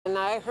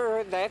I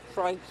heard that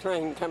freight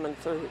train coming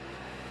through,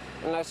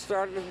 and I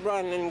started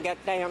running and got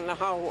down the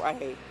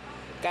hallway.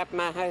 Got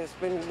my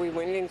husband, we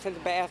went into the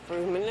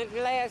bathroom, and it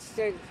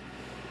lasted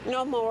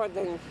no more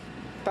than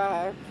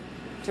 5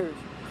 to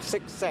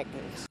 6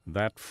 seconds.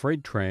 That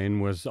freight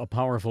train was a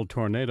powerful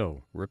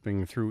tornado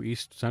ripping through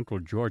east central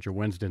Georgia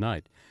Wednesday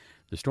night.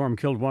 The storm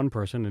killed 1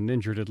 person and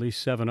injured at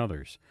least 7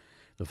 others.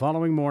 The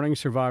following morning,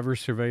 survivors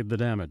surveyed the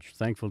damage,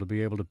 thankful to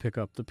be able to pick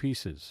up the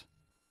pieces.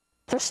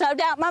 There's no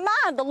doubt in my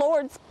mind the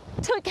Lord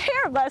took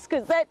care of us,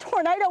 because that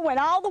tornado went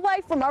all the way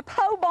from our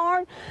pole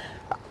barn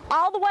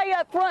all the way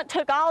up front,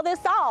 took all this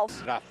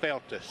off. I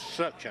felt the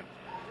suction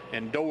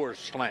and doors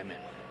slamming,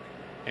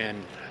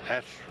 and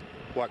that's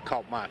what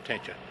caught my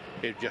attention.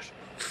 It just...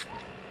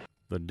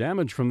 The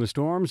damage from the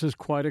storms is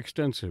quite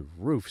extensive.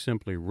 Roofs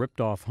simply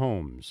ripped off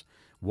homes,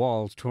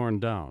 walls torn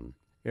down.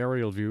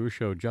 Aerial views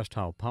showed just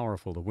how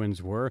powerful the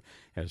winds were,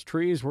 as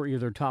trees were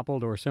either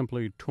toppled or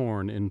simply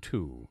torn in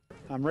two.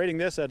 I'm rating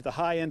this at the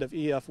high end of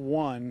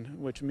EF1,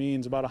 which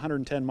means about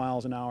 110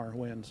 miles an hour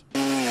winds.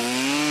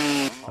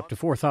 Up to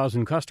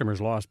 4,000 customers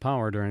lost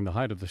power during the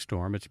height of the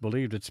storm. It's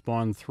believed it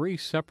spawned 3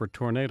 separate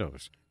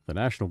tornadoes. The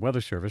National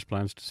Weather Service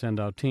plans to send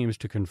out teams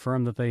to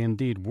confirm that they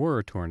indeed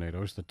were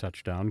tornadoes that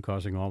touched down,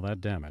 causing all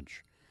that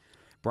damage.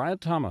 Bryant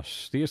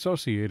Thomas, The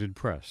Associated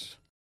Press.